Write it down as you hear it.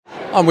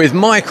I'm with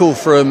Michael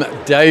from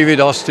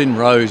David Austin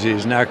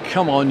Roses. Now,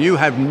 come on, you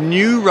have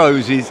new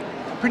roses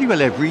pretty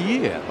well every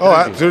year. Oh,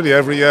 absolutely,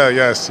 every year,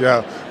 yes,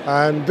 yeah.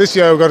 And this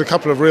year we've got a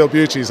couple of real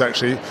beauties,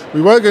 actually.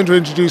 We were going to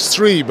introduce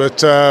three,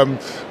 but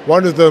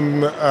one of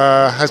them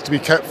has to be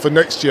kept for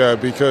next year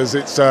because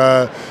it's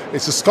a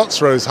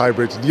Scots rose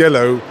hybrid,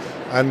 yellow,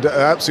 and an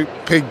absolute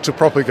pig to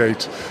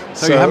propagate.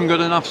 So you haven't got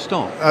enough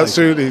stock?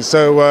 Absolutely.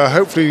 So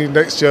hopefully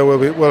next year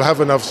we'll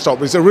have enough stock.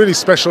 It's a really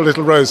special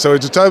little rose, so we're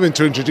determined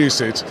to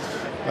introduce it.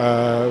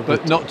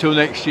 But not till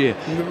next year.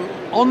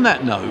 On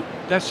that note,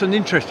 that's an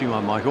interesting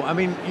one, Michael. I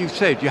mean, you've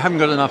said you haven't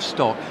got enough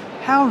stock.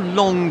 How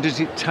long does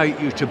it take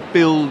you to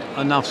build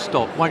enough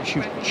stock once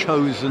you've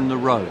chosen the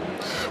rose?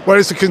 Well,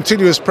 it's a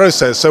continuous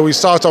process. So we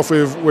start off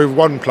with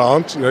one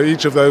plant.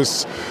 Each of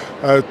those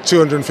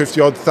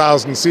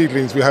 250,000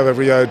 seedlings we have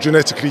every year are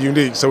genetically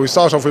unique. So we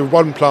start off with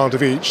one plant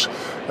of each,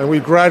 and we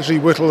gradually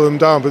whittle them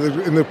down. But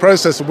in the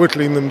process of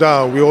whittling them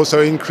down, we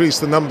also increase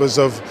the numbers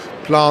of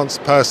plants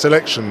per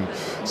selection.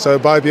 So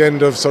by the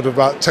end of sort of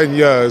about 10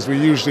 years, we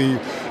usually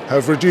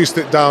have reduced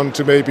it down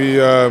to maybe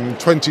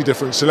 20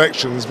 different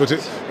selections, but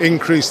it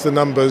increased the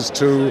numbers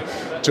to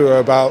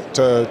about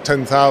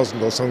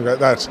 10,000 or something like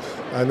that.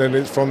 And then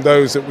it's from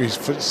those that we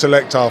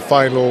select our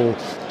final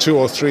 2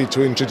 or 3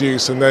 to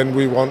introduce, and then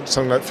we want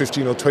something like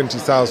 15 or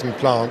 20,000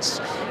 plants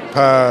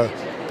per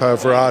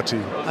variety.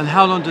 And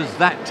how long does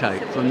that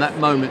take from that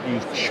moment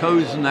you've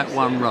chosen that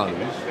one rose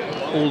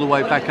all the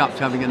way back up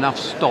to having enough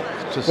stock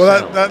to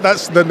sell? Well,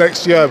 that's the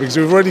next year, because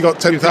we've already got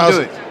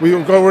 10,000.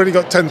 We've already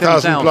got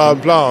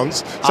 10,000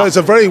 plants, so it's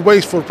a very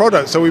wasteful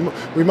product. So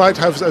we might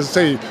have, as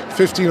I say,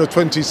 15 or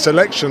 20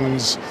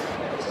 selections,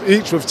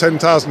 each with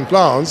 10,000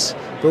 plants,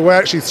 but we're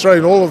actually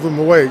throwing all of them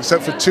away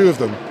except for 2 of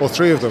them or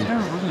 3 of them. It's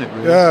terrible, isn't it?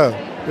 Really?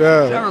 Yeah.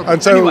 Terrible.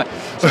 And so,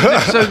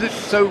 anyway,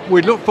 so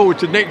we look forward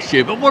to next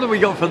year. But what have we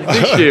got for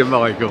this year,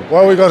 Michael?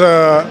 Well, we got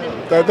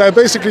they're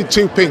basically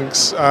 2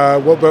 pinks,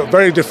 but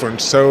very different.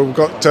 So we've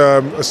got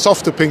a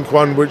softer pink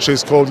one, which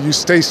is called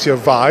Eustacia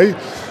Vi,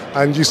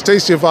 and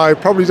Eustacia Vi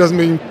probably doesn't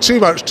mean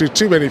too much to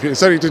too many people. It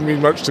certainly didn't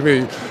mean much to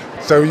me.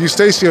 So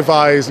Eustacia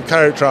Vi is a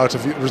character out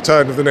of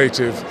Return of the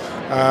Native,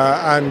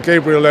 and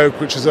Gabriel Oak,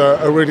 which is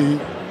a really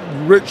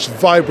rich,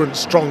 vibrant,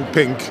 strong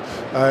pink,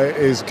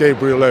 is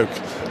Gabriel Oak.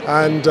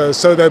 And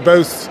so they're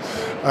both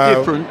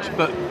different,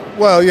 but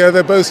well, yeah,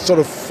 they're both sort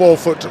of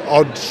 4-foot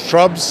odd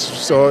shrubs.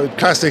 So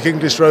classic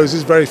English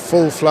roses, very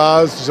full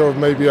flowers, sort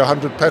of maybe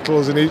 100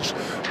 petals in each.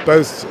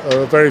 Both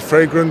very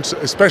fragrant,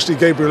 especially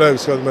Gabriel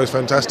Oak's got the most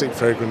fantastic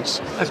fragrance.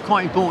 That's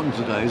quite important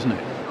today, isn't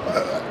it?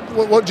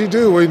 What do you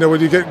do? When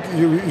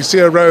you see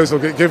a rose or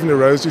get given a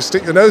rose, you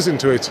stick your nose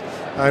into it,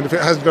 and if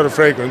it hasn't got a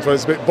fragrance, well,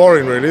 it's a bit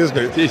boring, really, isn't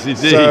it? It is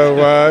indeed.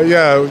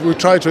 So we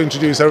try to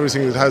introduce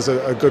everything that has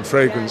a good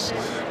fragrance.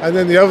 And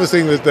then the other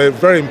thing that they're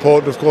very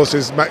important, of course,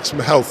 is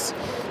maximum health,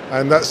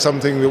 and that's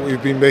something that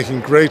we've been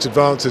making great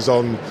advances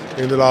on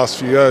in the last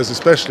few years,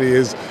 especially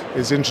is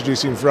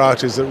introducing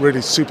varieties that are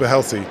really super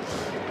healthy.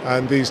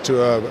 And these 2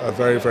 are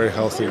very, very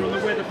healthy.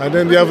 And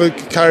then the other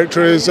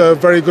character is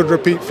very good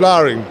repeat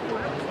flowering.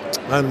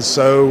 And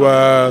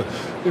so,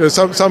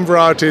 some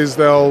varieties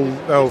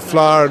they'll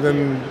flower and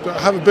then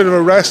have a bit of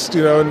a rest,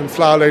 and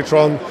flower later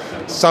on.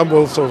 Some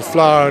will sort of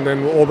flower and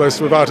then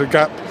almost without a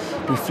gap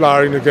be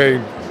flowering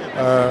again.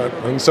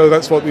 And so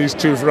that's what these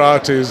 2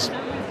 varieties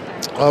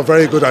are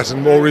very good at.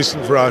 And more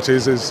recent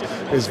varieties is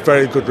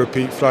very good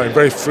repeat flowering,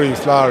 very free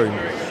flowering.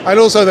 And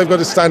also they've got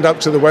to stand up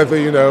to the weather,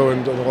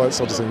 and all that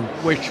sort of thing.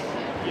 Which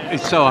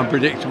is so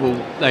unpredictable.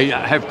 They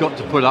have got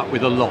to put up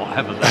with a lot,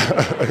 haven't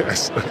they?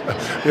 Yes.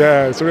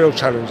 Yeah, it's a real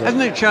challenge.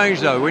 Hasn't it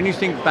changed, though, when you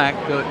think back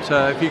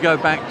that if you go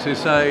back to,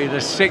 say, the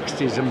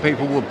 60s and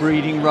people were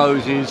breeding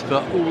roses for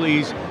all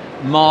these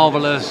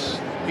marvellous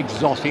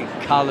exotic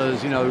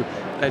colours,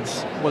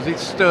 was it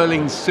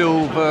sterling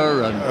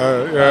silver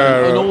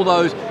and all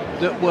those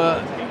that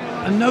were,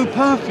 and no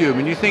perfume,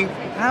 and you think,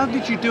 how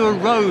did you do a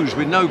rose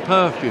with no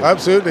perfume?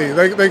 Absolutely.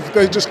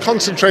 They just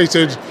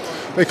concentrated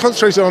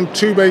on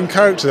 2 main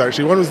characters,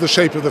 actually. One was the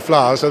shape of the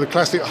flower, so the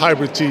classic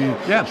hybrid tea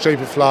shape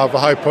of flower, the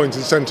high point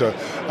in the centre.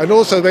 And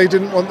also they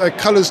didn't want their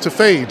colours to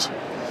fade.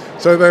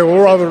 So they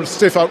were rather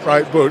stiff,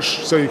 upright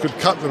bush, so you could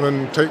cut them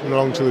and take them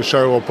along to the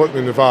show or put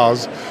them in a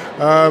vase.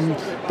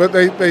 But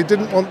they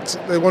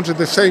wanted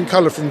the same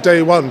colour from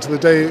day one to the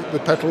day the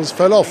petals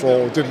fell off,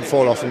 or didn't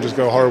fall off and just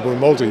go horrible and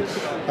mouldy.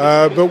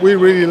 But we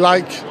really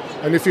like,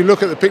 and if you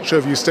look at the picture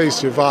of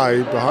Eustacia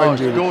Vi behind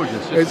you,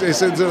 gorgeous.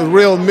 It's a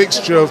real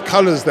mixture of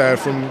colours there,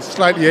 from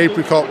slightly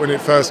apricot when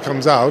it first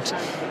comes out,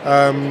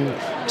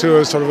 to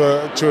a sort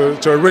of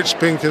to a rich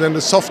pink, and then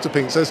the softer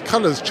pink. So there's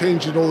colours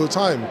changing all the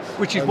time.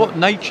 Which is what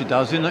nature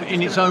does in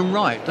its own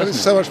right, doesn't it? And it's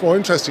so much more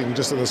interesting than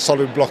just a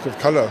solid block of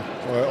colour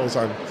all the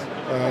time.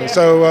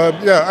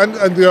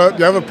 And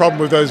the other problem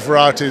with those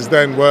varieties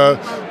then were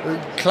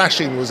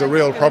clashing was a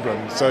real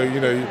problem. So,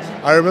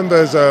 I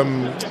remember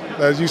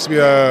there used to be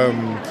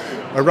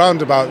a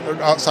roundabout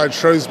outside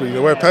Shrewsbury,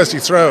 where Percy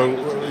Throne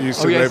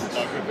used to live.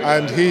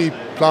 and he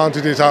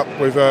planted it up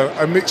with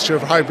a mixture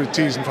of hybrid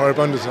teas and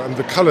floribundas, and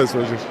the colours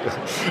were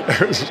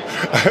just...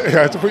 you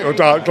had to put your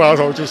dark glass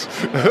on, just...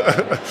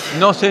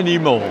 Not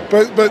anymore.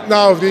 But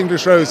now with the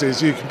English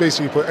roses, you can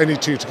basically put any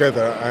two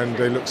together and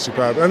they look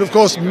superb. And of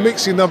course,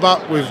 mixing them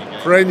up with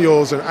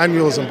perennials and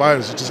annuals and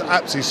biennials, which is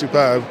absolutely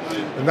superb,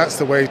 and that's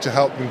the way to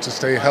help them to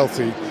stay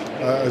healthy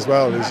as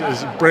well,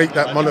 is break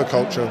that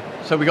monoculture.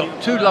 So we've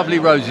got 2 lovely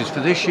roses for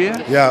this year,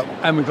 Yeah.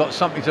 and we've got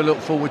something to look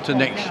forward to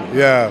next year.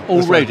 Yeah.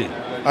 Already.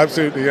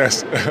 Absolutely,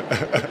 yes.